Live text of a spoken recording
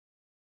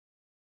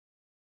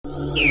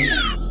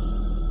Good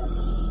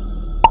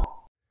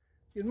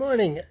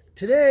morning.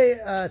 Today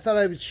I thought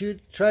I would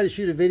try to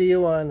shoot a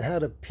video on how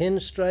to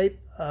pinstripe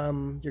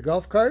your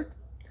golf cart.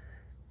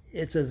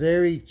 It's a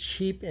very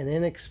cheap and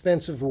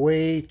inexpensive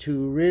way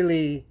to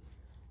really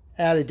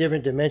add a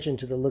different dimension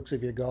to the looks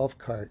of your golf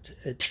cart.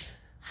 It's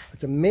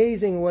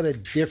amazing what a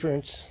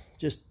difference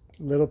just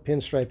little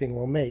pinstriping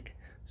will make.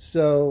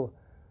 So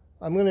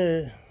I'm going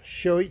to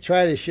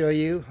try to show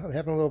you. I'm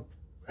having a little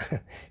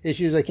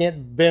issues. I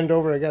can't bend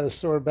over. I got a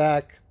sore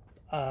back.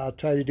 I'll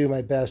try to do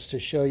my best to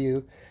show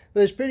you.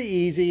 But it's pretty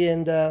easy,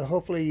 and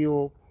hopefully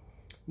you'll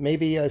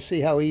maybe see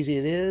how easy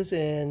it is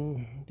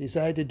and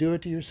decide to do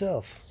it to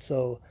yourself.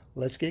 So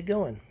let's get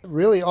going.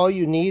 Really all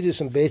you need is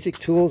some basic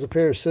tools, a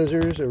pair of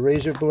scissors, a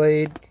razor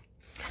blade,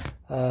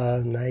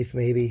 knife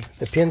maybe.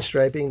 The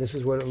pinstriping, this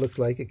is what it looks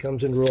like. It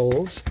comes in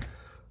rolls,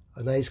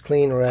 a nice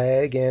clean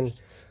rag, and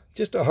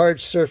just a hard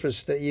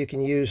surface that you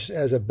can use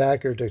as a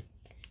backer to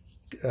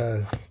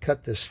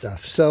cut this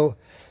stuff. So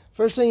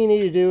first thing you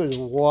need to do is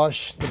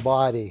wash the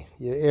body,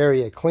 your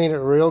area, clean it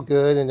real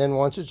good, and then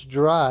once it's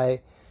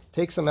dry,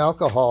 take some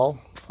alcohol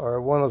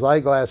or one of those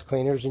eyeglass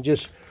cleaners and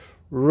just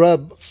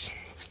rub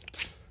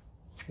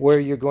where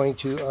you're going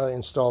to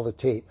install the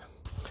tape.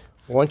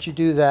 Once you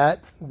do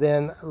that,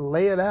 then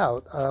lay it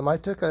out. I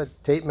took a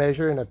tape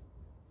measure and a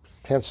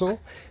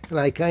pencil, and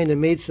I kind of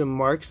made some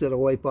marks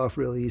that'll wipe off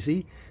real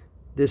easy.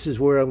 This is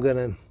where I'm going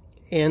to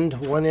end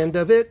one end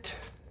of it.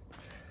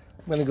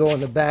 I'm going to go on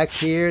the back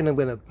here, and I'm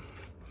going to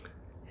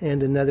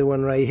end another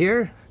one right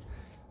here.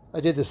 I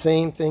did the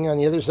same thing on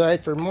the other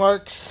side for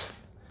marks.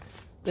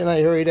 Then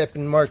I hurried up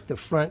and marked the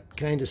front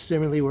kind of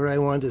similarly where I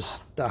wanted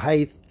the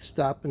height,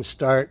 stop and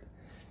start.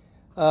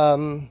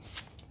 And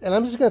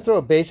I'm just going to throw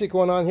a basic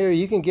one on here.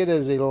 You can get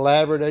as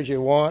elaborate as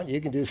you want.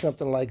 You can do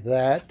something like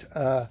that.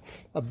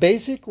 A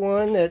basic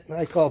one that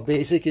I call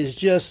basic is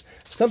just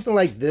something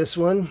like this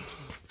one.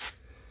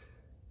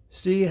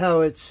 See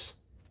how it's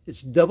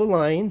double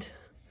lined,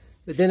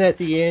 but then at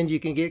the end you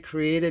can get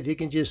creative. You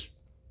can just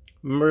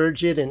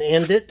merge it and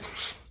end it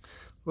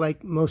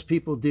like most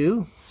people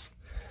do.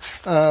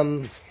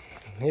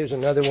 Here's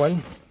another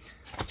one,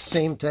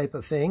 same type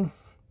of thing.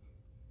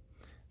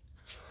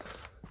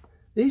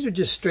 These are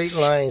just straight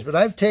lines, but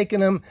I've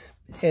taken them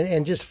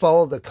and just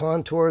followed the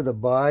contour of the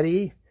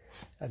body.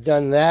 I've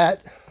done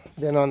that.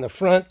 Then on the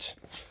front,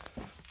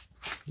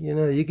 you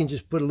know, you can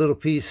just put a little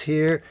piece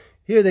here.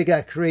 Here they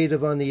got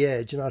creative on the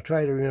edge, and I'll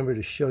try to remember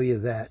to show you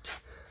that.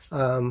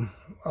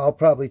 I'll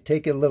probably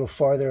take it a little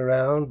farther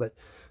around, but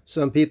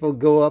some people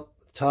go up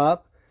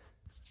top.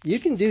 You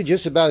can do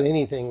just about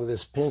anything with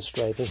this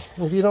pinstriping.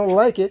 If you don't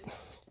like it,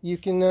 you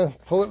can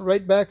pull it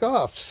right back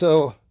off.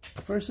 So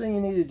first thing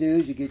you need to do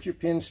is you get your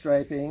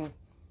pinstriping.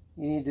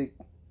 You need to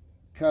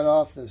cut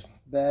off the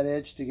bad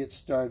edge to get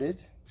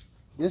started.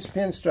 This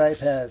pinstripe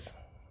has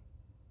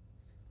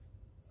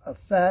a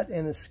fat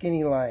and a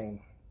skinny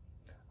line.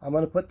 I'm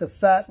going to put the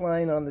fat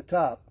line on the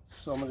top.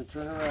 So I'm going to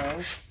turn around.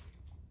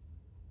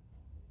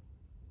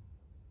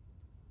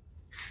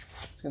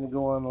 It's going to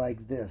go on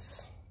like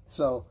this.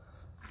 So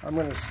I'm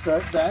going to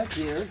start back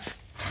here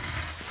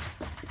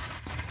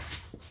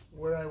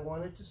where I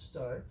want it to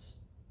start.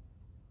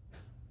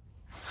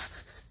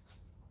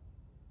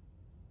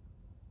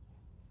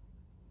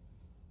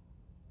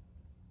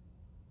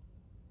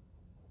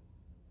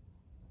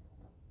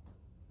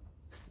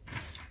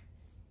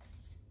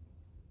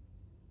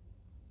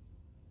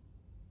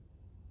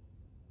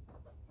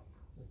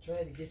 I'll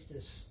try to get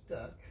this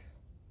stuck,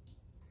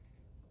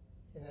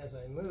 and as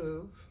I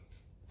move,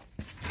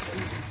 let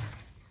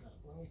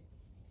me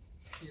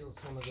peel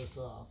some of this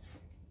off.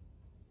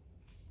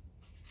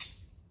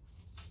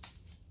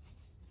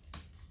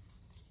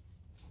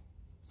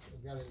 So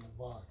I've got it in the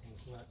box and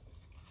it's not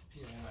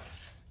peeling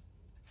off.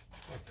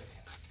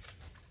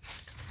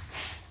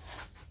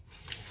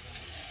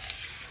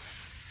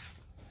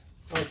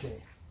 Okay.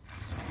 Okay.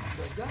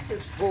 So I've got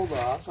this pulled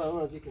off. I don't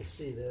know if you can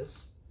see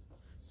this.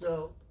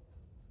 So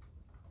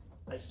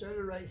I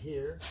started right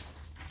here.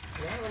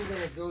 Now I'm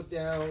going to go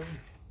down.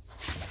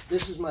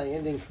 This is my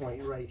ending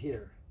point right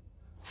here.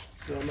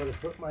 So I'm going to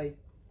put some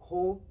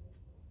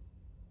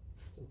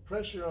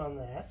pressure on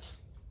that.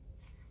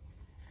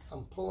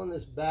 I'm pulling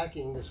this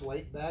backing, this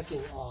white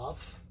backing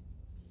off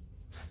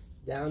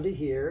down to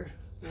here.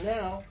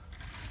 Now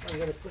I'm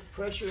going to put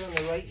pressure on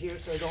the right here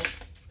so I don't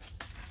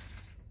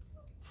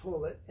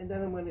pull it. And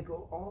then I'm going to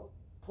go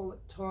pull it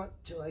taut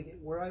till I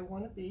get where I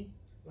want to be,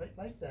 right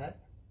like that.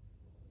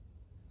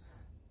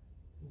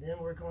 And then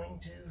we're going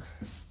to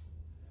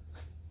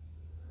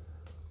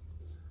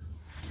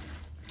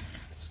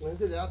splint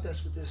it out.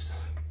 That's what this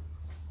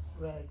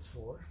rag's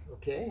for.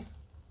 Okay.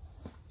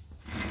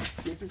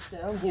 Get this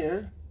down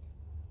here.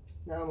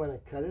 Now I'm going to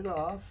cut it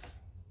off.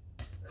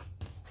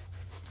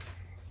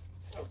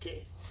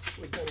 Okay.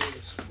 We've done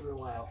this for a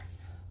while.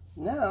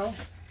 Now,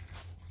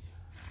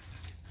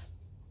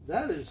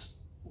 there's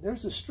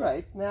a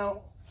stripe.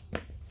 Now,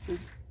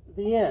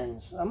 the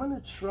ends. I'm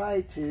going to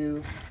try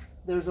to,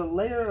 there's a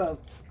layer of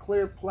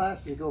clear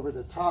plastic over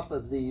the top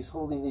of these,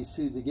 holding these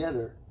two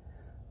together.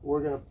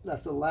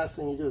 that's the last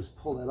thing you do is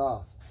pull it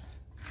off.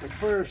 But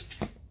first,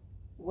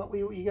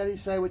 you got to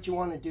decide what you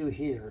want to do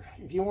here.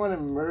 If you want to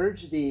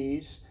merge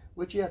these,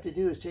 what you have to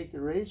do is take the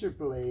razor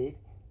blade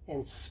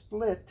and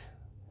split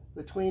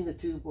between the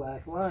two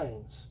black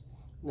lines.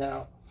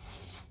 Now,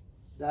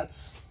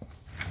 that's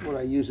what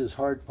I use this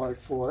hard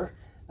part for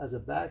as a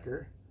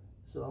backer.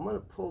 So I'm going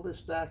to pull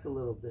this back a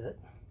little bit.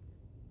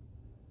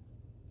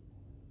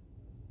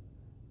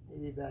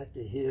 Maybe back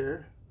to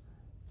here.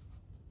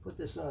 Put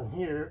this on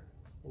here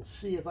and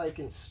see if I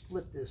can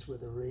split this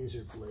with a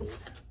razor blade.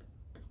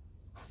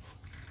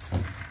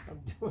 I'm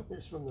doing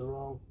this from the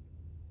wrong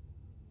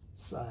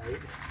side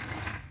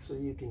so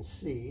you can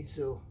see.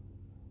 So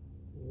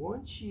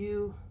once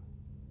you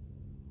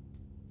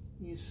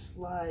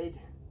slide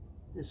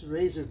this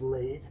razor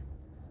blade,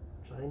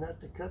 try not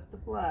to cut the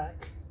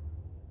black,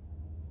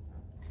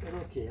 but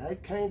okay, I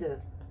kind of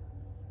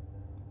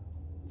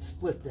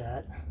split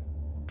that.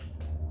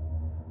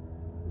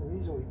 The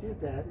reason we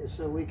did that is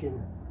so we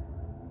can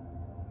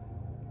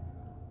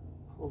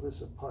pull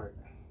this apart.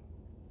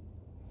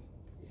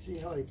 You see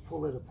how I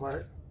pull it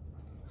apart?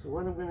 So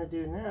what I'm going to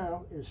do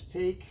now is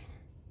take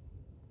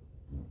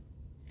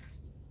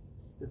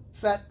the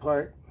fat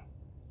part,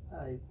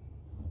 I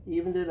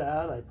evened it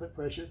out, I put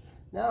pressure.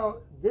 Now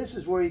this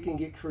is where you can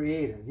get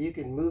creative. You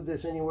can move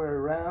this anywhere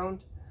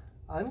around.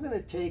 I'm going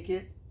to take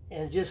it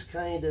and just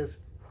kind of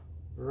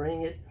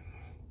bring it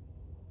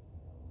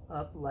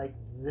up like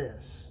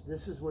this.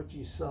 This is what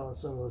you saw in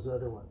some of those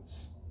other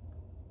ones.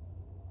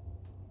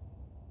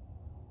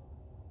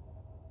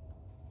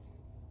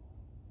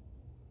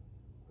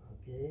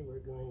 Okay, we're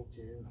going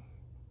to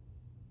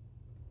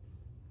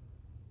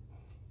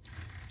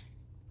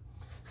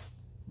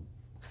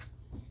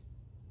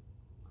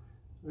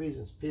the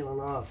reason it's peeling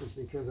off is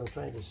because I'm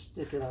trying to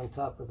stick it on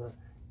top of the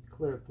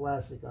clear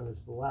plastic on this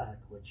black,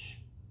 which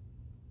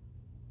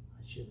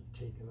I should have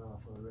taken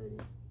off already.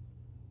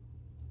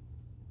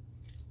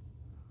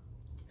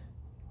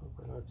 Hope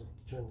I don't have to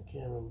turn the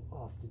camera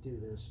off to do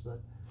this,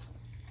 but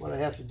what I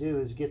have to do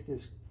is get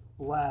this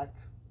black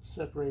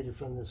separated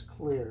from this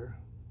clear,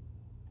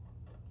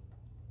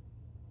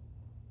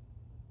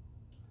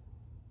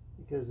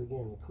 because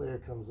again the clear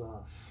comes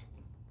off.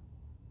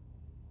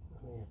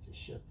 I may have to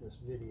shut this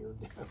video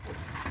down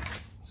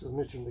so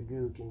Mr.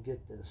 Magoo can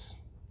get this.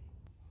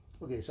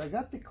 Okay, so I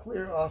got the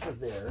clear off of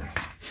there.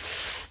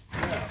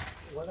 Now,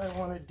 what I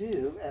want to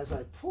do as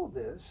I pull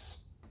this,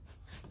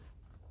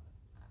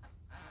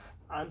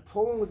 I'm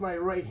pulling with my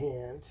right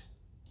hand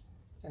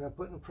and I'm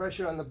putting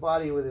pressure on the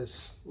body with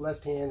this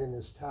left hand in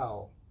this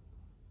towel.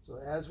 So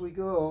as we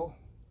go,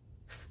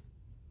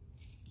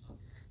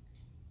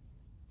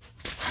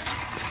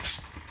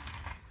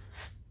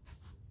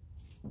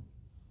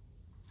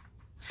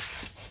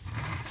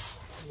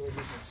 maybe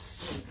you can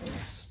see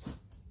this,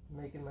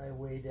 making my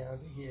way down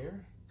to here.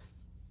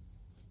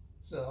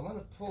 So I'm going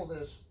to pull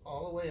this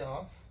all the way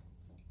off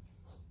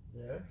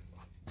there.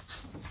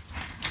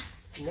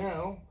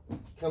 Now,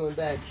 coming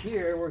back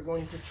here, we're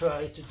going to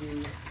try to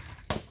do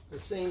the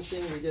same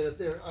thing we did up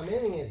there. I'm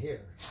ending it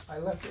here. I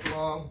left it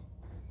long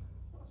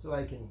so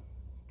I can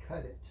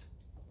cut it.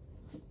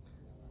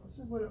 This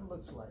is what it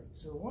looks like.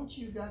 So once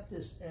you got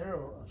this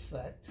arrow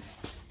effect,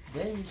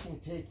 then you can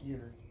take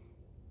your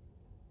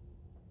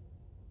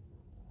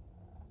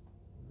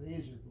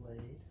razor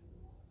blade,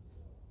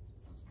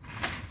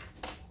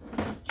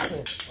 trim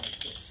it like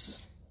this.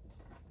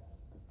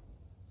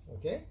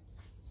 Okay?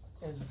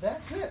 And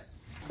that's it.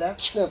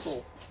 That's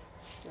simple.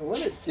 And what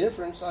a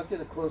difference. I'll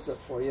get a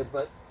close-up for you,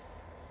 but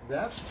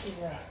that's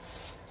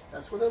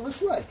what it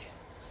looks like.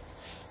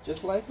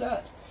 Just like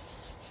that.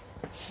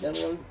 Then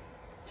we'll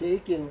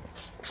take and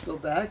go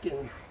back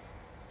and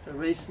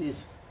erase these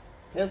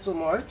pencil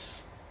marks.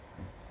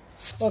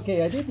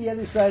 Okay, I did the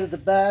other side of the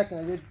back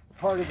and I did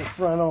part of the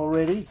front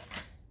already.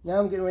 Now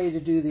I'm getting ready to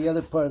do the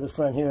other part of the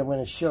front here. I'm going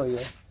to show you.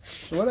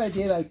 So what I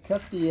did, I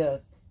cut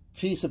the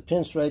piece of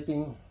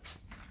pinstriping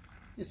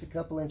just a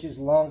couple inches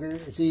longer.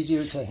 It's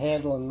easier to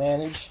handle and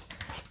manage.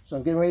 So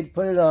I'm getting ready to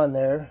put it on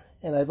there,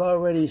 and I've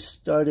already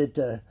started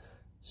to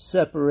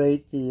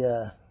separate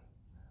the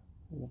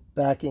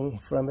backing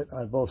from it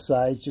on both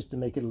sides just to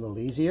make it a little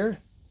easier.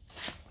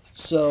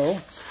 So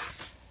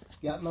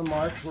got my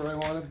marks where I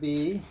want to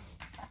be.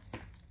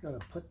 Going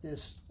to put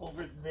this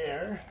over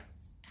there.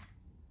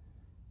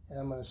 And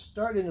I'm going to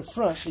start in the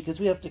front because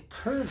we have to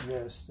curve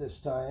this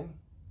time.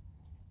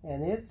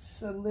 And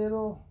it's a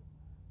little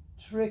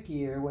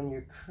trickier when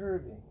you're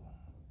curving.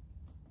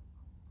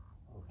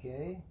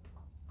 Okay?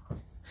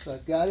 So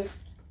I've got it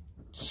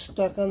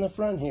stuck on the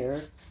front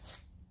here.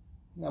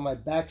 Now my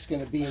back's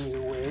going to be in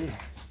your way.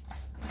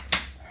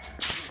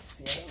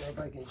 See, I don't know if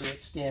I can do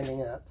it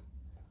standing up,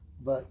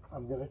 but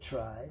I'm going to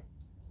try.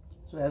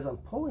 So as I'm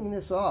pulling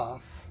this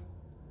off,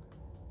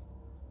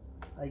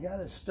 I got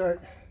to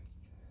start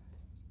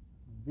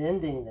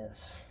bending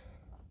this,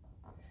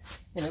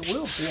 and it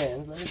will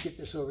bend. Let me get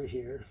this over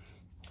here.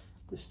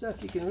 This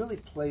stuff, you can really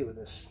play with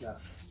this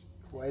stuff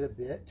quite a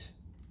bit.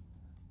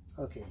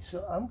 Okay,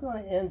 so I'm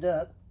going to end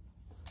up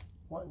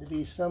wanting to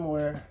be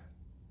somewhere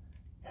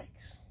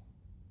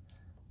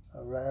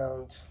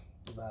around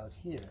about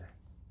here.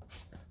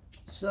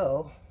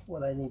 So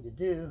what I need to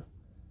do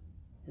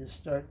is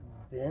start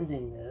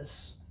bending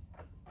this.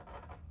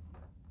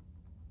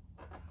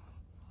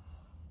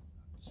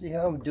 See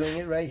how I'm doing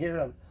it right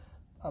here?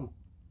 I'm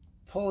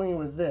pulling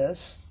with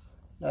this,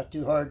 not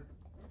too hard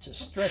to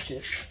stretch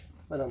it,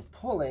 but I'm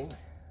pulling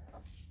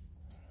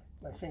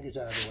my fingers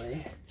out of the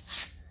way,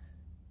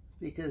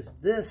 because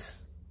this,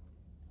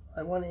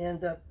 I want to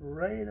end up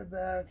right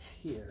about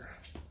here.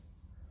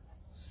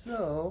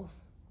 So,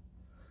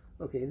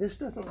 okay, this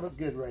doesn't look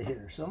good right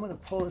here. So I'm going to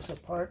pull this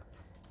apart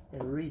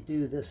and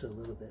redo this a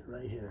little bit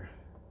right here.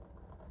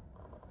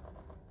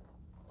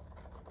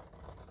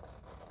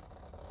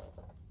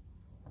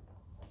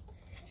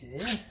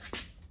 Okay.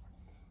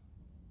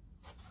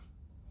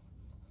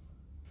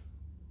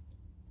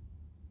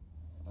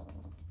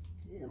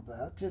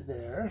 About to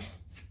there.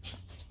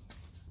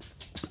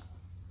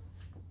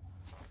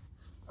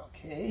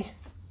 Okay.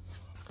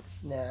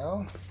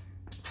 Now,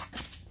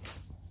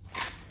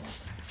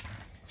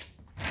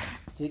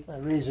 take my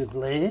razor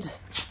blade,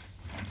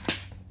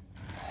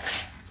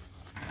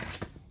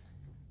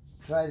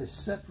 try to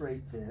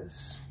separate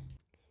this.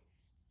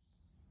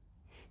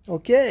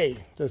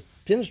 Okay, the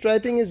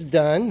pinstriping is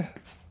done.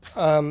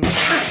 I'm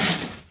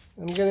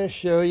going to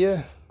show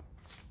you.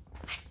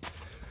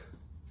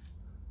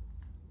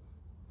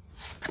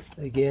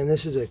 Again,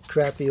 this is a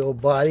crappy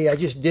old body. I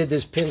just did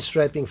this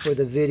pinstriping for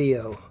the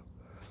video.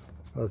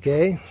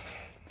 Okay?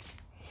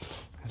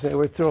 So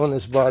we're throwing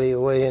this body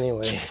away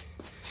anyway.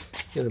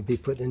 Going to be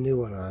putting a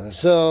new one on.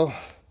 So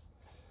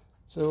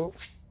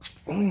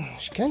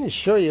kind of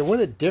show you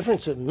what a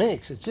difference it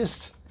makes.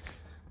 It's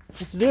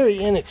very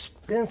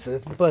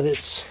inexpensive, but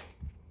it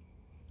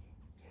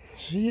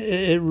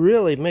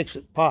really makes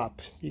it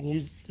pop. You can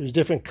use, there's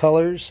different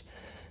colors.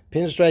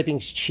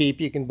 Pinstriping's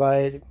cheap. You can buy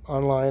it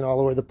online all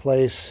over the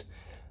place.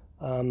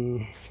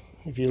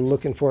 If you're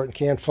looking for it and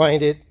can't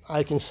find it,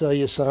 I can sell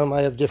you some.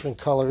 I have different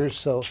colors,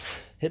 so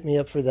hit me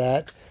up for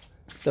that.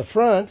 The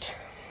front,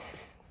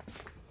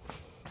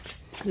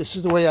 this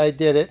is the way I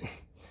did it.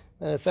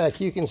 And in fact,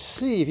 you can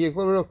see, if you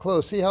look real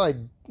close, see how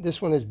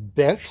this one is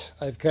bent?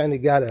 I've kind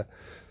of got a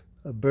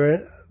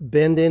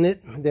bend in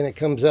it, and then it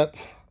comes up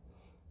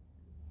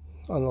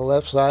on the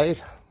left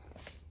side.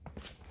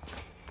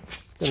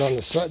 Then on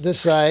this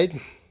side,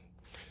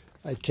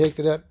 I take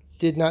it up,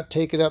 did not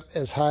take it up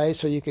as high,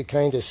 so you could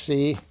kind of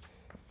see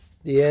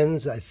the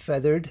ends I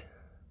feathered.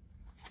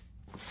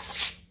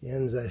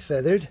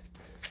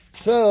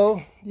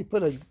 So you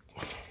put a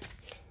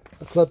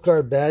club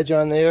card badge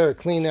on there, or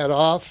clean that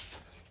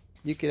off.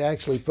 You could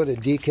actually put a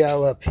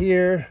decal up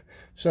here.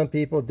 Some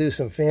people do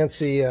some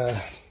fancy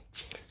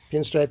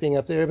pinstriping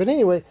up there. But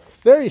anyway,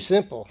 very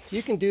simple.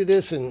 You can do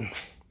this in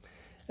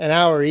an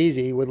hour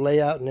easy with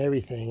layout and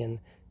everything. And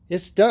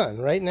it's done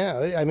right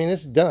now. I mean,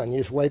 it's done. You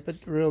just wipe it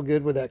real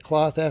good with that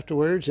cloth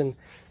afterwards, and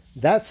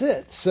that's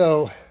it.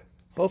 So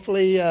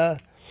hopefully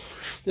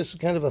this is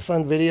kind of a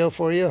fun video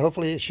for you.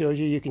 Hopefully it shows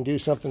you can do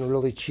something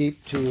really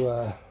cheap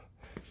to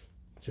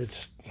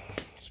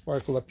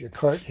sparkle up your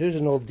cart. Here's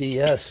an old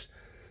DS.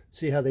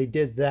 See how they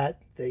did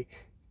that? They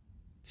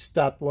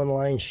stopped one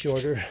line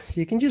shorter.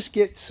 You can just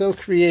get so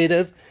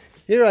creative.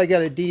 Here I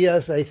got a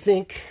DS, I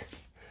think,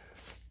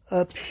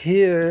 up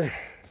here.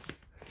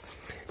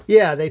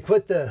 Yeah, they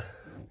put the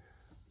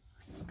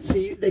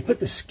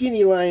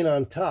skinny line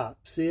on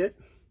top. See it?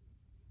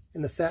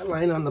 And the fat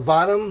line on the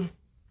bottom.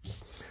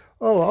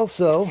 Oh,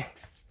 also,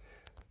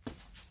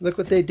 look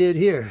what they did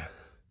here.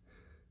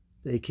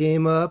 They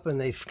came up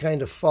and they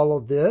kind of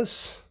followed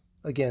this.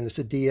 Again, it's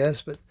a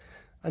DS, but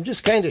I'm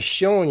just kind of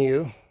showing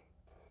you,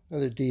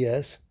 another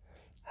DS,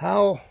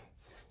 how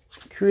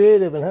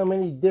creative and how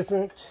many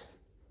different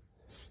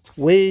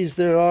ways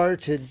there are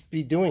to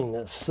be doing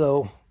this.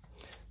 So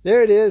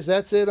there it is.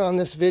 That's it on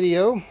this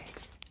video.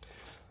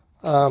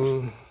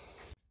 Hope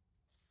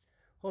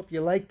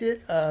you liked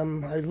it. I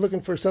was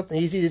looking for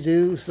something easy to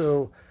do,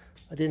 so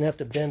I didn't have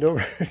to bend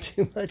over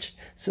too much.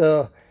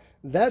 So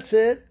that's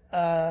it.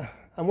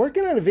 I'm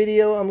working on a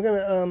video. I'm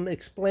going to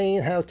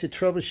explain how to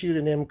troubleshoot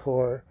an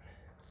M-Core.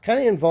 Kind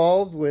of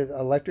involved with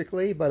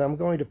electrically, but I'm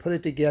going to put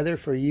it together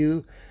for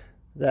you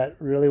that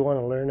really want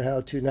to learn how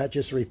to not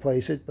just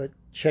replace it, but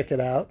check it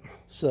out.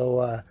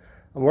 So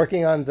I'm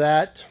working on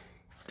that.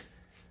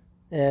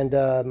 And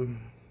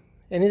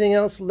anything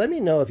else, let me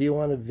know if you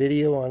want a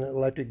video on an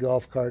electric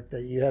golf cart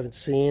that you haven't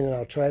seen, and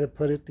I'll try to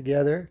put it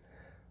together.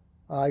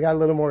 I got a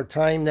little more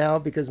time now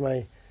because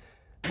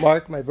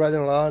Mark, my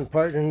brother-in-law and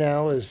partner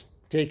now, is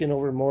taking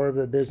over more of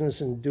the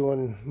business and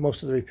doing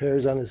most of the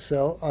repairs on his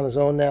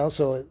own now.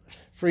 So it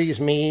frees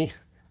me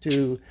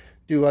to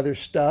do other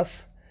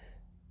stuff.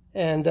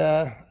 And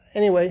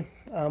anyway,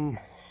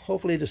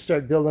 hopefully to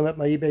start building up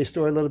my eBay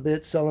store a little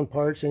bit, selling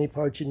parts, any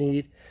parts you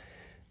need.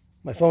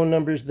 My phone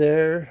number's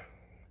there.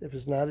 If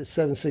it's not, it's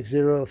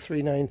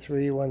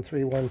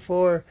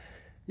 760-393-1314.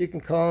 You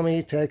can call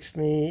me, text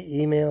me,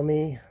 email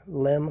me,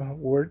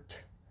 lemwert,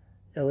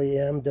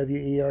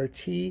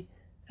 Lemwert,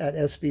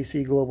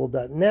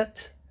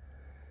 @sbcglobal.net.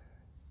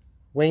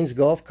 Wayne's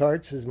Golf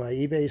Carts is my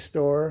eBay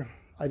store.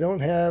 I don't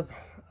have,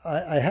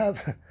 I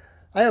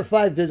have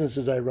 5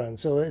 businesses I run,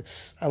 so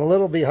I'm a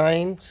little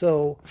behind.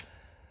 So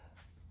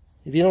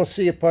if you don't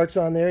see a parts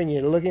on there and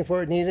you're looking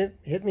for it, need it,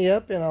 hit me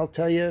up and I'll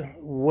tell you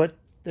what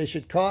they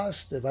should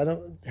cost. If I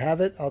don't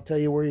have it, I'll tell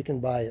you where you can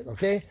buy it.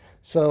 Okay,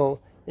 so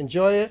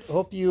enjoy it.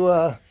 Hope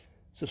you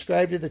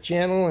subscribe to the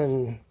channel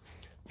and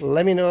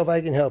let me know if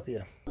I can help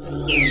you.